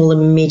more small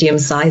and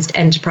medium-sized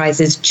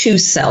enterprises to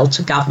sell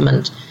to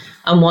government.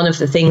 And one of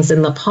the things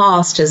in the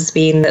past has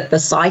been that the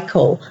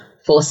cycle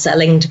for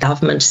selling to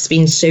government has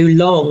been so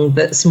long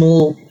that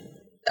small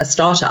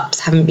startups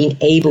haven't been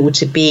able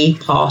to be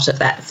part of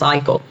that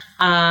cycle.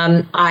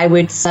 I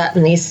would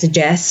certainly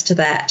suggest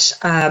that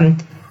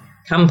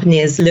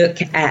companies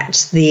look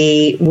at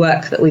the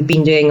work that we've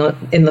been doing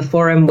in the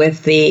forum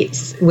with the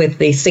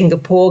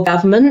Singapore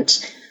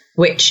government,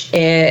 which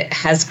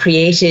has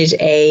created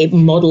a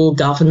model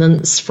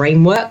governance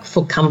framework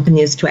for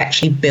companies to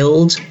actually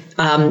build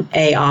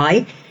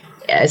AI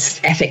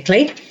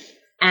ethically.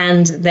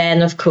 And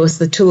then, of course,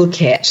 the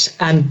toolkit.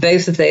 And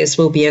both of those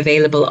will be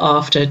available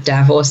after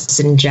Davos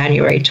in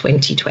January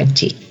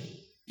 2020.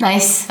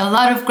 Nice. A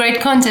lot of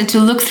great content to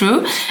look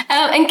through.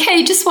 And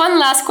Kay, just one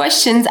last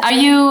question. Are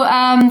you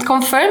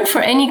confirmed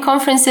for any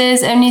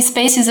conferences, any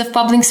spaces of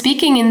public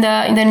speaking in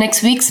the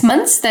next weeks,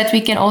 months that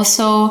we can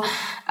also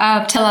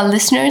tell our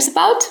listeners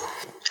about?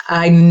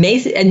 I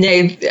may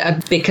know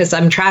because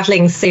I'm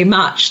traveling so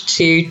much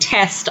to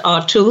test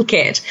our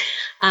toolkit.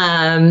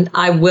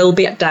 I will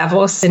be at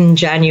Davos in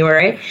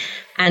January,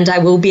 And I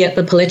will be at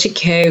the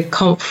Politico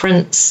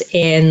conference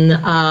in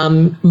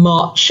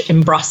March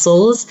in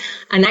Brussels.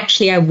 And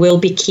actually, I will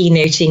be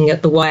keynoting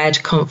at the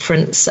Wired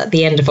conference at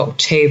the end of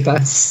October.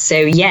 So,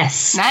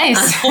 yes.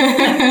 Nice.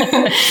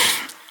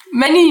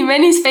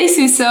 Many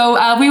spaces. So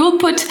we will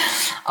put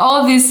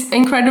all these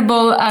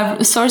incredible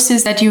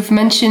sources that you've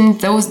mentioned,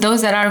 those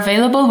that are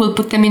available, we'll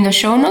put them in the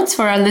show notes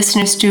for our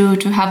listeners to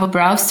have a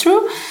browse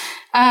through.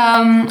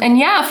 And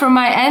yeah, from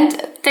my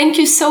end, thank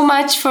you so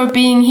much for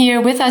being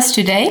here with us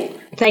today.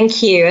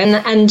 Thank you.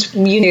 And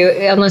you know,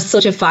 on a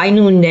sort of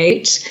final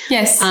note,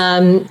 yes,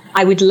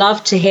 I would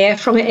love to hear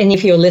from any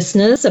of your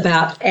listeners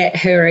about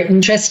who are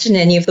interested in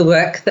any of the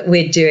work that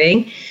we're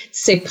doing.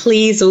 So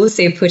please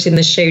also put in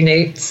the show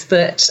notes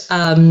that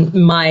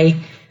my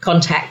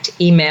contact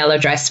email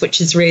address, which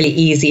is really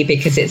easy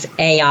because it's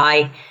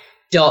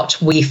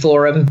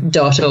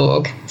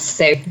ai.weforum.org.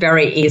 So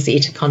very easy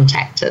to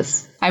contact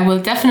us. I will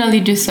definitely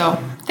do so.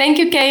 Thank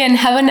you, Kay, and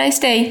have a nice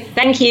day.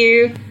 Thank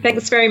you.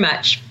 Thanks very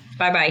much.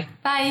 Bye-bye.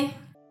 Bye.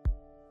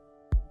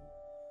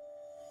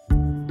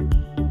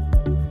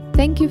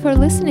 Thank you for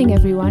listening,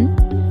 everyone.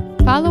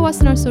 Follow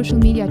us on our social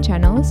media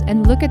channels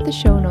and look at the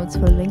show notes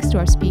for links to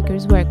our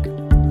speakers' work.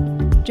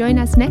 Join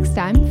us next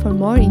time for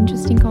more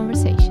interesting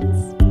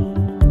conversations.